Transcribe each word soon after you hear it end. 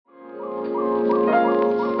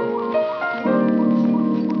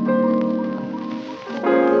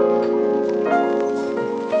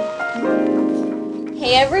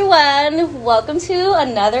everyone, welcome to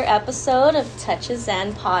another episode of Touch a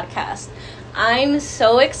Zen podcast. I'm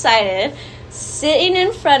so excited. Sitting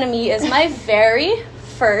in front of me is my very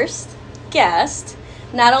first guest.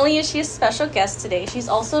 Not only is she a special guest today, she's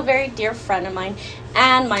also a very dear friend of mine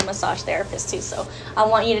and my massage therapist too. So I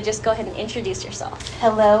want you to just go ahead and introduce yourself.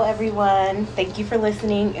 Hello everyone. Thank you for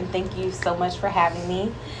listening and thank you so much for having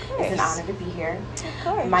me. It's an honor to be here. Of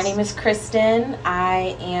course. My name is Kristin.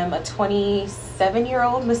 I am a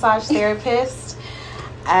 27-year-old massage therapist.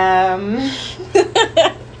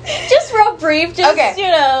 Just real brief, just, okay. you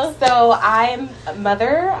know. So I'm a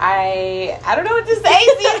mother. I don't know what to say,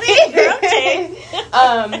 Zizi.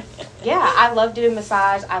 Yeah, I love doing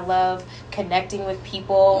massage. I love connecting with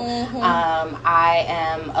people. Mm-hmm. I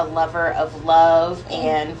am a lover of love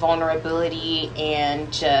and vulnerability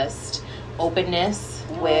and just openness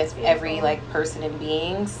with every person and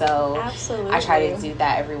being. So absolutely. I try to do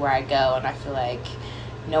that everywhere I go, and I feel like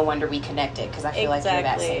no wonder we connected because I feel like you're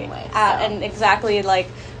that same way. So. And exactly, like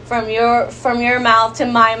from your mouth to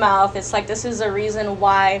my mouth, it's like this is a reason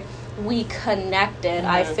why we connected.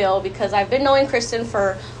 I feel, because I've been knowing Kristin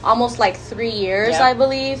for almost 3 years, I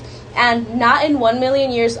believe, and not in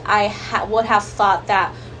 1,000,000 years I would have thought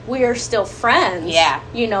that we are still friends. Yeah,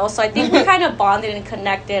 so I think we kind of bonded and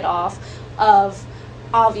connected off of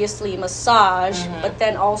obviously massage, but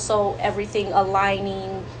then also everything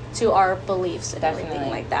aligning to our beliefs and everything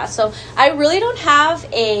like that. So I really don't have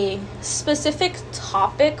a specific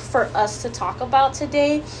topic for us to talk about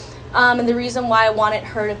today. And the reason why I wanted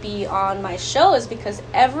her to be on my show is because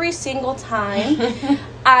every single time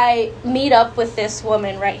I meet up with this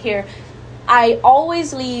woman right here, I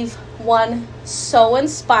always leave, 1, so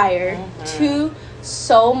inspired, 2,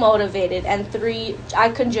 so motivated, and 3, I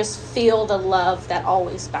can just feel the love that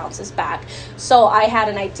always bounces back. So I had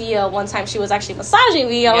an idea one time. She was actually massaging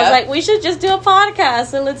me. I was like, we should just do a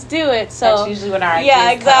podcast and let's do it. So that's usually when our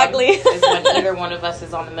ideas come, is when either one of us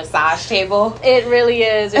is on the massage table. It really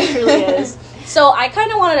is. It truly is. So I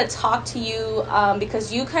kind of wanted to talk to you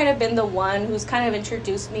because you kind of been the one who's kind of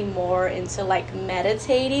introduced me more into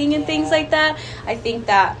meditating and things like that. I think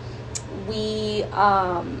that we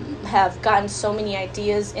have gotten so many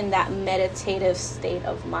ideas in that meditative state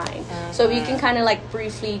of mind. So if you can kind of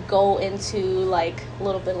briefly go into a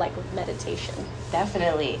little bit of meditation.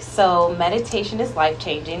 Definitely. So meditation is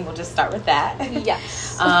life-changing. We'll just start with that.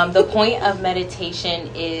 Yes. The point of meditation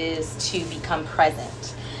is to become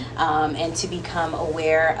present. And to become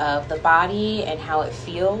aware of the body and how it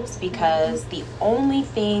feels, because the only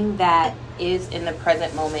thing that is in the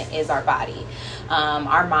present moment is our body.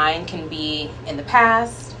 Our mind can be in the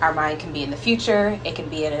past, our mind can be in the future, it can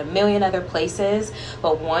be in a million other places,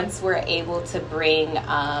 but once we're able to bring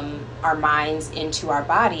our minds into our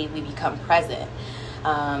body, we become present.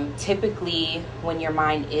 Typically, when your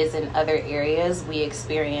mind is in other areas, we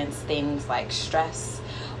experience things like stress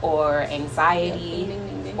or anxiety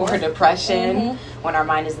or depression when our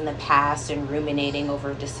mind is in the past and ruminating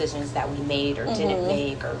over decisions that we made or didn't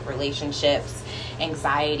make, or relationships.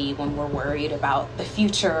 Anxiety when we're worried about the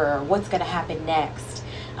future or what's going to happen next.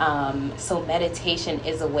 So meditation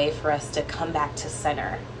is a way for us to come back to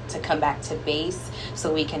center, to come back to base,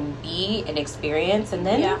 so we can be and experience and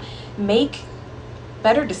then make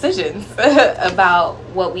better decisions about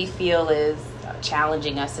what we feel is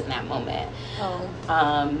challenging us in that moment.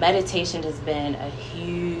 Meditation has been a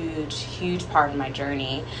huge part of my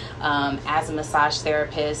journey as a massage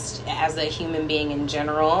therapist, as a human being in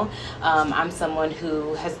general. I'm someone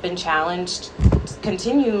who has been challenged,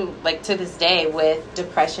 continue to this day, with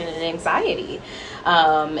depression and anxiety.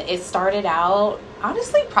 It started out,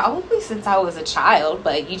 honestly, probably since I was a child,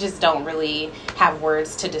 but you just don't really have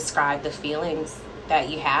words to describe the feelings that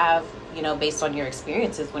you have, based on your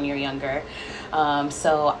experiences when you're younger.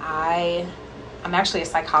 So I'm actually a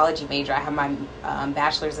psychology major. I have my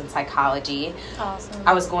bachelor's in psychology. Awesome.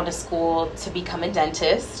 I was going to school to become a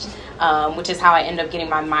dentist, which is how I ended up getting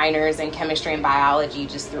my minors in chemistry and biology,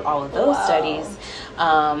 just through all of those studies.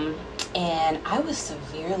 And I was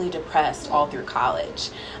severely depressed all through college.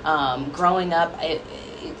 Growing up,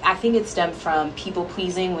 I think it stemmed from people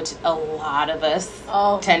pleasing, which a lot of us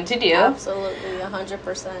tend to do. Absolutely,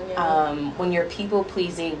 100%. Yeah. When you're people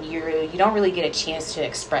pleasing, you don't really get a chance to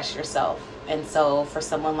express yourself. And so for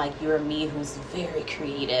someone like you or me, who's very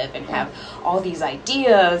creative and have all these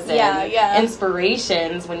ideas and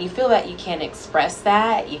inspirations, when you feel that you can't express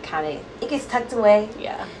that, it gets tucked away.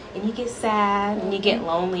 Yeah. And you get sad and you get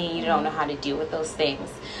lonely and you don't know how to deal with those things.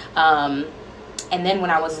 And then when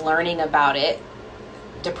I was learning about it,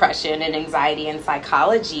 depression and anxiety and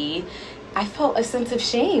psychology, I felt a sense of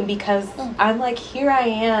shame because I'm like, here I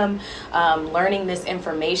am learning this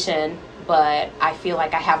information, but I feel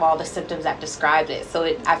like I have all the symptoms that described it. So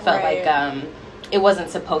I felt like it wasn't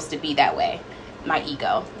supposed to be that way. My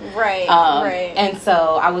ego. Right. And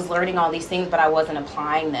so I was learning all these things, but I wasn't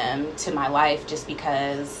applying them to my life just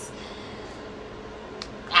because,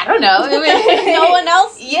 I don't know. No one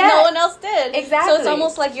else did. Exactly. So it's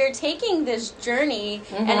almost like you're taking this journey,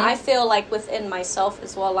 and I feel like within myself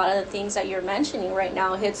as well, a lot of the things that you're mentioning right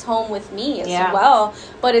now hits home with me as well.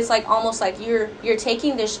 But it's like almost like you're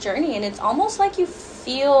taking this journey, and it's almost like you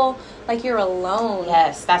feel like you're alone.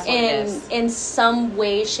 Yes, that's what it is. In some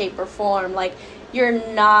way, shape, or form. Like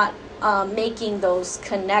you're not making those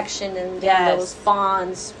connections and those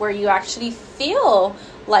bonds where you actually feel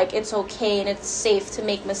like it's okay and it's safe to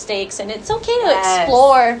make mistakes, and it's okay to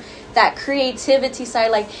explore that creativity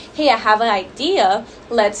side. Like, hey, I have an idea,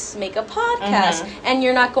 let's make a podcast. And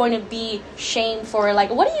you're not going to be shamed for it.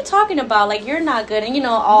 Like, what are you talking about? Like, you're not good. And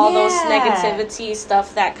all those negativity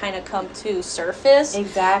stuff that kind of come to surface.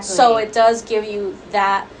 Exactly. So it does give you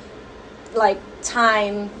that like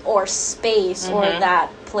time or space or that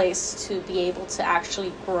place to be able to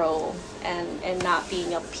actually grow and not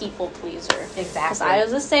being a people pleaser. Exactly. Because I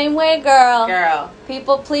was the same way, girl.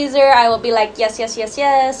 People pleaser. I will be like, yes,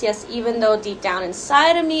 even though deep down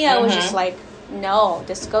inside of me, I was just like, no,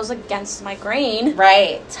 this goes against my grain.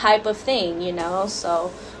 Right. Type of thing,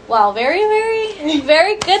 So, wow, very, very,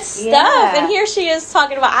 very good stuff. And here she is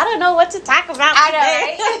talking about, I don't know what to talk about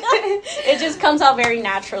today. Right? It just comes out very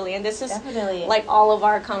naturally. And this is definitely like all of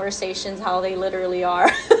our conversations, how they literally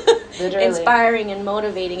are. Literally. Inspiring and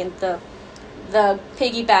motivating, and the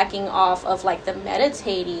piggybacking off of like the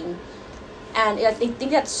meditating. And I think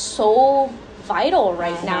that's so vital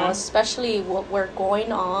right now, especially what we're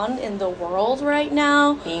going on in the world right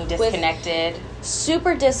now. Being disconnected.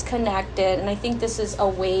 Super disconnected. And I think this is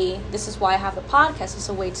why I have the podcast. It's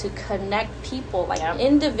a way to connect people, like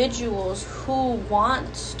individuals who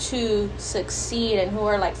want to succeed and who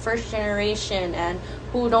are like first generation and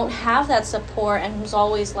who don't have that support, and who's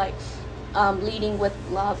always like leading with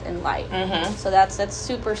love and light. So that's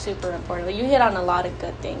super, super important. Like, you hit on a lot of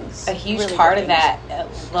good things. A huge part of that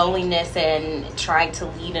loneliness and trying to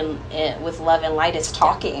lead with love and light is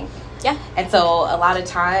talking. Yeah. And so a lot of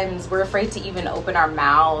times we're afraid to even open our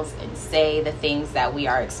mouths and say the things that we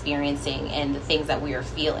are experiencing and the things that we are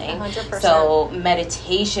feeling. 100%. So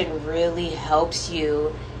meditation really helps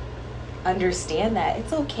you understand that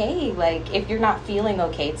it's okay, like if you're not feeling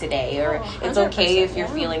okay today, or it's okay if you're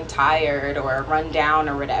feeling tired or run down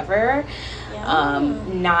or whatever.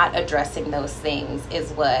 Not addressing those things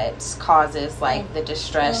is what causes like the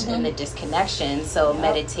distress and the disconnection. So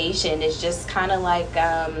meditation is just kind of like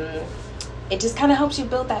it just kind of helps you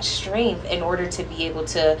build that strength in order to be able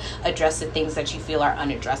to address the things that you feel are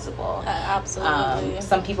unaddressable. Absolutely.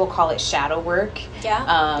 Some people call it shadow work.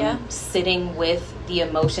 Sitting with the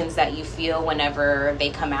emotions that you feel whenever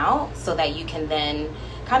they come out, so that you can then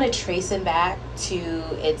kind of trace them back to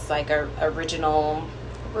its like a original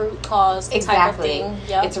root cause type of thing.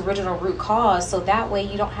 Its original root cause, so that way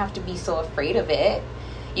you don't have to be so afraid of it.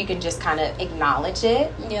 You can just kind of acknowledge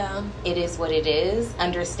it. It is what it is.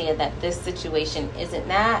 Understand that this situation isn't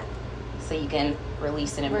that, so you can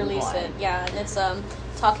release it and move on. And it's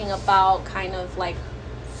talking about kind of like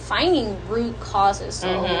finding root causes. So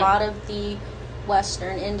a lot of the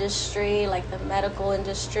Western industry, like the medical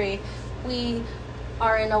industry, we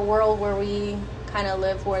are in a world where we kind of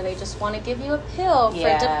live where they just want to give you a pill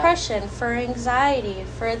for depression, for anxiety,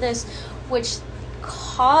 for this, which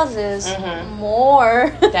causes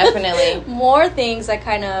more more things that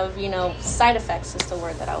kind of side effects is the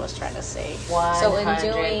word that I was trying to say. 100%. So in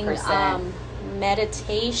doing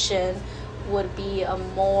meditation would be a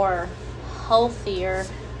more healthier,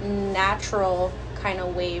 natural kind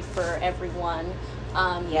of way for everyone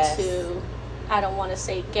to, I don't want to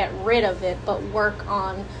say get rid of it, but work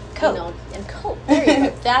on cope. And cope. There you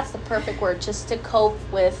go. That's the perfect word, just to cope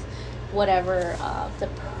with whatever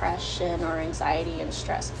depression or anxiety and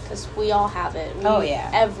stress, because we all have it.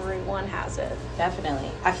 Everyone has it.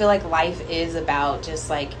 Definitely. I feel like life is about just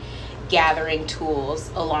like gathering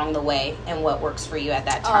tools along the way and what works for you at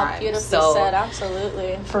that time. Beautifully said.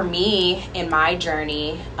 Absolutely. For me, in my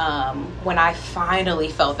journey, when I finally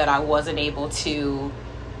felt that I wasn't able to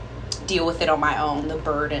deal with it on my own, the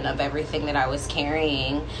burden of everything that I was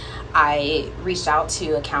carrying, I reached out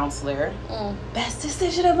to a counselor. Best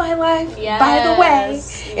decision of my life. By the way,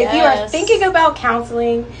 if you are thinking about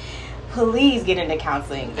counseling, please get into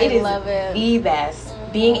counseling. It is the best.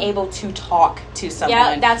 being able to talk to someone.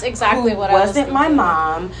 Yeah, that's exactly what I was thinking. Who wasn't my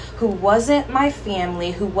mom, who wasn't my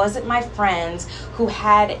family, who wasn't my friends, who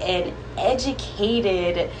had an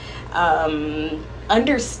educated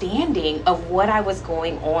understanding of what I was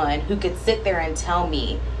going on, who could sit there and tell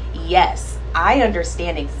me, yes, I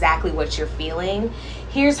understand exactly what you're feeling.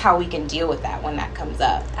 Here's how we can deal with that when that comes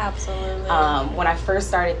up. Absolutely. When I first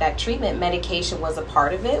started that treatment, medication was a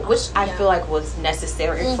part of it, which I feel like was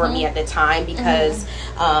necessary for me at the time, because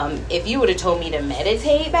if you would have told me to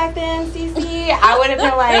meditate back then, Cece, I would have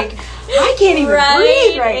been like, I can't even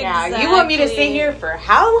breathe right now. You want me to sit here for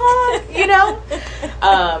how long? You know?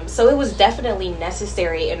 So it was definitely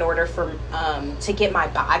necessary in order for to get my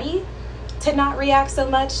body to not react so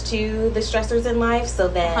much to the stressors in life. So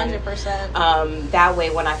then 100%. That way,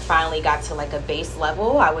 when I finally got to like a base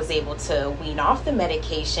level, I was able to wean off the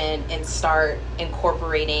medication and start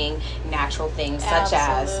incorporating natural things such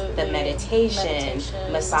as the meditation,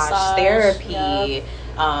 massage therapy,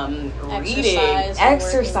 reading,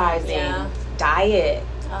 exercising, diet.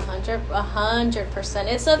 100%.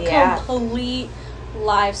 It's a complete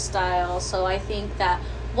lifestyle. So I think that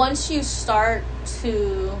once you start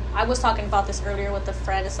to, I was talking about this earlier with a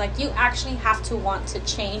friend, it's like you actually have to want to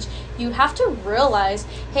change. You have to realize,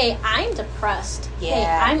 hey, I'm depressed. Hey,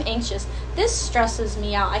 I'm anxious. This stresses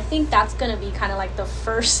me out. I think that's going to be kind of like the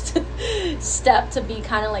first step to be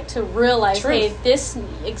kind of like to realize, hey, this,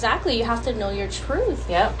 exactly, you have to know your truth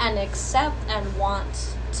and accept and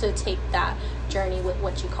want to take that journey with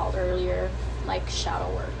what you called earlier, like shadow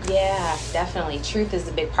work. Yeah, definitely. Truth is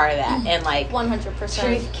a big part of that. And like 100%.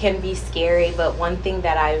 Truth can be scary, but one thing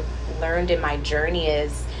that I've learned in my journey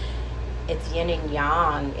is it's yin and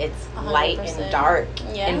yang. It's 100%. Light and dark.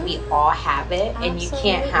 And we all have it. Absolutely. And you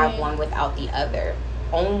can't have one without the other.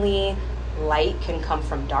 Only light can come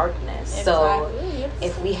from darkness. Exactly. So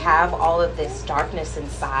if we have all of this darkness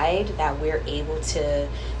inside that we're able to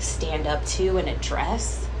stand up to and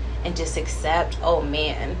address and just accept, oh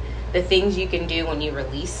man, the things you can do when you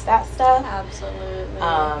release that stuff.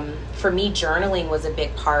 Absolutely. For me, journaling was a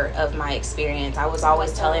big part of my experience. I was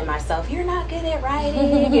always telling myself, you're not good at writing,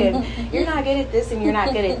 and you're not good at this, and you're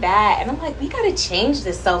not good at that. And I'm like, we got to change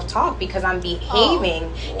this self-talk, because I'm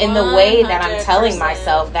behaving in the way that I'm telling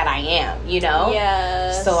myself that I am, you know?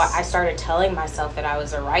 Yes. So I started telling myself that I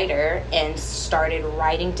was a writer and started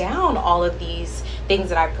writing down all of these things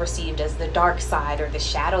that I perceived as the dark side or the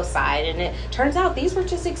shadow side. And it turns out these were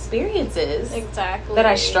just experiences that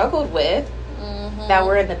I struggled with that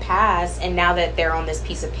were in the past. And now that they're on this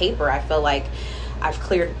piece of paper, I feel like I've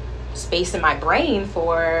cleared space in my brain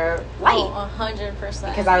for light. 100%.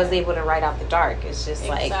 Because I was able to write out the dark. It's just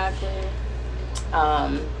like,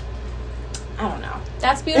 I don't know.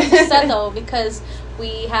 That's beautifully said though, because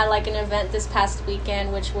we had like an event this past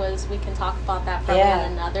weekend, which was, we can talk about that probably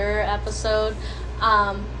on another episode.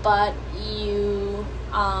 But you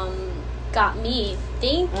got me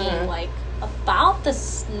thinking like about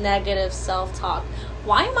this negative self-talk.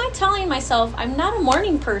 Why am I telling myself I'm not a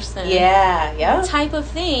morning person? Type of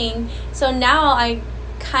thing. So now I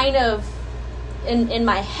kind of, in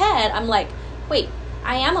my head, I'm like, wait,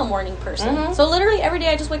 I am a morning person. So literally every day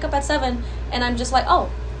I just wake up at 7 and I'm just like, oh,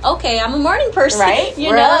 okay, I'm a morning person. Right?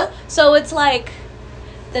 You know? So it's like,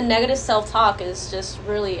 the negative self-talk is just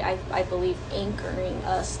really, I believe, anchoring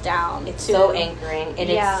us down. It's so anchoring, and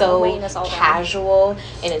it's so casual,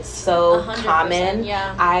 and it's so common.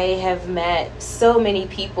 I have met so many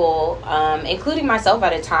people, including myself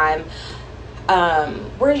at a time,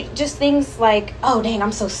 where just things like, oh dang,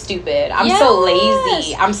 I'm so stupid, I'm so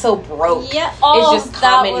lazy, I'm so broke. It's just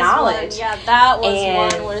common knowledge. That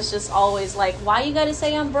was one where it's just always like, why you gotta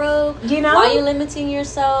say I'm broke? You know, why you limiting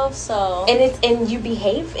yourself? So and you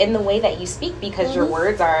behave in the way that you speak, because your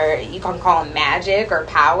words are, you can call them magic or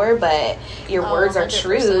power, but your words are 100%.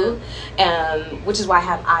 True. Which is why I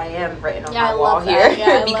have I am written on my wall here,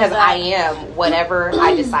 because I am whatever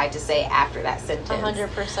I decide to say after that sentence.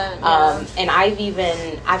 100%. And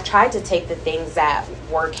I've tried to take the things that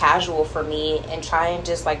were casual for me and try and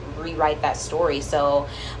just like rewrite that story. So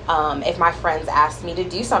if my friends asked me to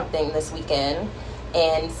do something this weekend,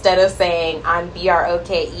 and instead of saying I'm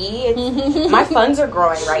BROKE, my funds are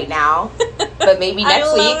growing right now, but maybe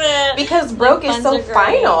next week, because broke is so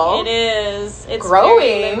final. It is. It's growing.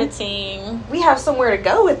 Very limiting. We have somewhere to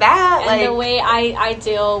go with that. And the way I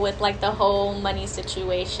deal with like the whole money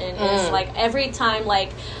situation is like every time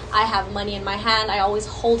like I have money in my hand, I always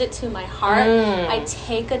hold it to my heart. I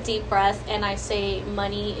take a deep breath and I say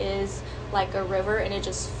money is like a river and it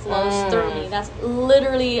just flows through me. That's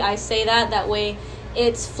literally, I say that way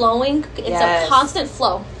it's flowing. It's a constant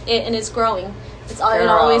flow, and it's growing It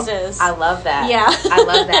always is. I love that. Yeah. I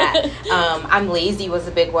love that. I'm lazy was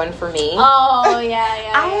a big one for me. Oh,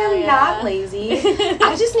 yeah. I am not lazy.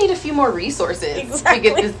 I just need a few more resources to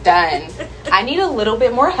get this done. I need a little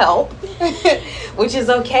bit more help, which is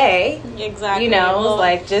okay. Exactly. You know,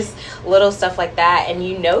 like just little stuff like that. And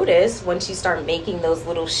you notice once you start making those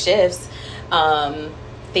little shifts,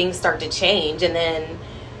 things start to change. And then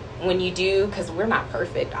when you do, because we're not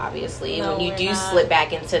perfect, obviously, no, when you do slip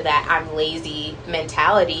back into that I'm lazy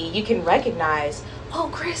mentality, you can recognize,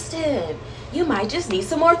 oh, Kristin, you might just need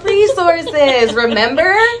some more resources,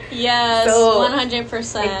 remember? Yes, so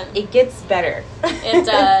 100%. It gets better. It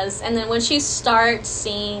does. And then once you start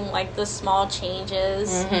seeing, like, the small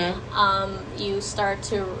changes, you start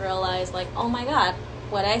to realize, like, oh, my God,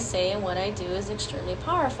 what I say and what I do is extremely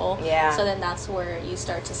powerful. Yeah. So then that's where you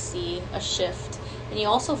start to see a shift. And you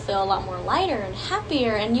also feel a lot more lighter and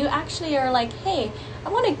happier. And you actually are like, hey, I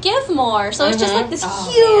want to give more. So it's just like this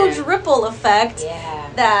huge ripple effect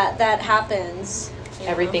that happens.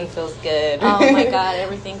 Everything feels good. Oh my God,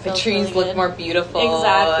 everything feels the trees really look more beautiful.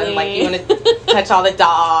 Exactly. And like you want to touch all the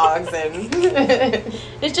dogs. And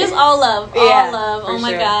it's just all love. All love. Oh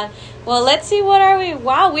my God. Well, let's see. What are we?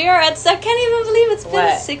 Wow, we are at. I can't even believe it's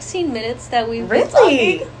been 16 minutes that we've been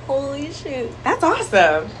talking. Holy shoot! That's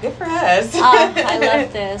awesome. Good for us. I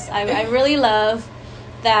love this. I really love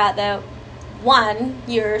that. One,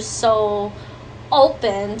 you're so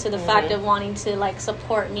open to the fact of wanting to like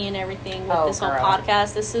support me and everything with this whole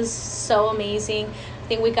podcast. This is so amazing. I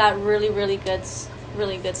think we got really good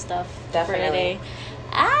stuff for today.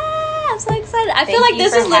 I'm so excited. I feel like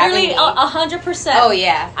this is literally 100%. Oh,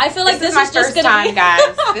 yeah. I feel like this is my just first going to time, be... guys.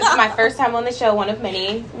 This is my first time on the show, one of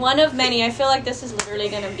many. One of many. I feel like this is literally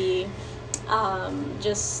going to be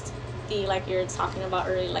just the, like you're talking about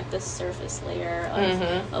earlier, like the surface layer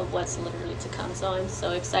of what's literally to come. So I'm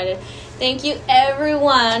so excited. Thank you,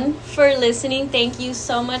 everyone, for listening. Thank you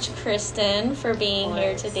so much, Kristin, for being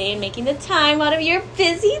here today and making the time out of your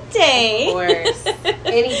busy day. Of course.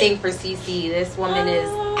 Anything for CC. This woman is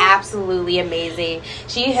absolutely amazing.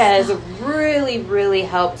 She has really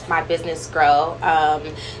helped my business grow.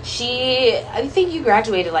 I think you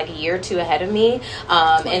graduated like a year or two ahead of me.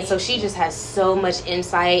 And so she just has so much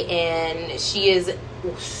insight, and she is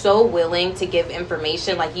so willing to give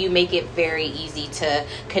information. Like, you make it very easy to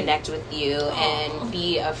connect with you and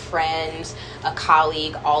be a friend, a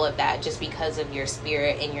colleague, all of that, just because of your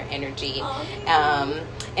spirit and your energy.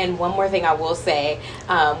 And one more thing I will say,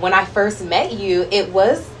 when I first met you, it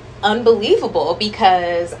was unbelievable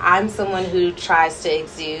because I'm someone who tries to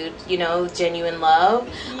exude, genuine love.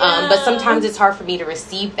 But sometimes it's hard for me to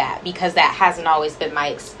receive that because that hasn't always been my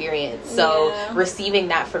experience. So receiving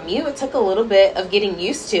that from you, it took a little bit of getting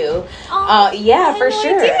used to. For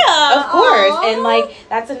sure. Of course. And like,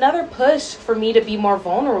 that's another push for me to be more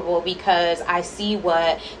vulnerable because I see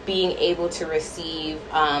what being able to receive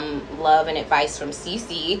love and advice from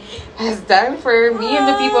Cece has done for me and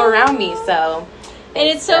the people around me. So and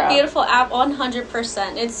it's so beautiful,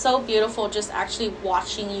 100%. It's so beautiful just actually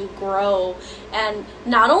watching you grow. And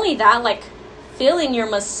not only that, like, feeling your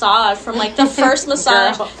massage from, like, the first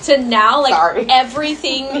massage to now, like,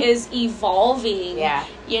 everything is evolving.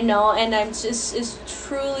 And I'm just, it's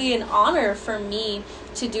truly an honor for me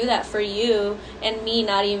to do that for you, and me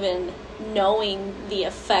not even knowing the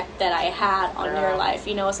effect that I had on your life.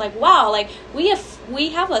 It's like, wow, like we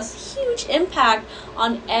have a huge impact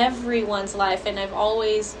on everyone's life. And I've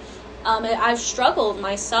always I've struggled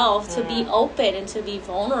myself to be open and to be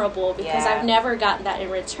vulnerable because I've never gotten that in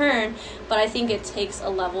return. But I think it takes a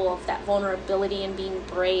level of that vulnerability and being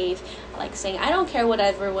brave, like saying, I don't care what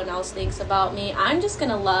everyone else thinks about me. I'm just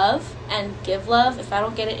going to love and give love. If I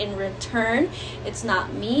don't get it in return, it's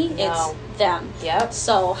not me, it's them.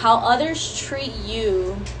 So how others treat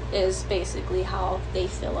you is basically how they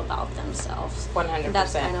feel about themselves. 100%. And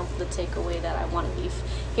that's kind of the takeaway that I want to leave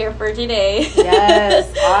here for today. Yes,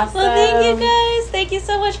 awesome. Well, thank you guys. Thank you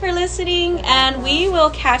so much for listening. And we will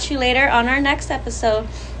catch you later on our next episode.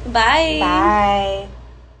 Bye. Bye.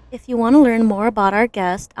 If you want to learn more about our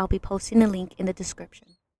guest, I'll be posting a link in the description.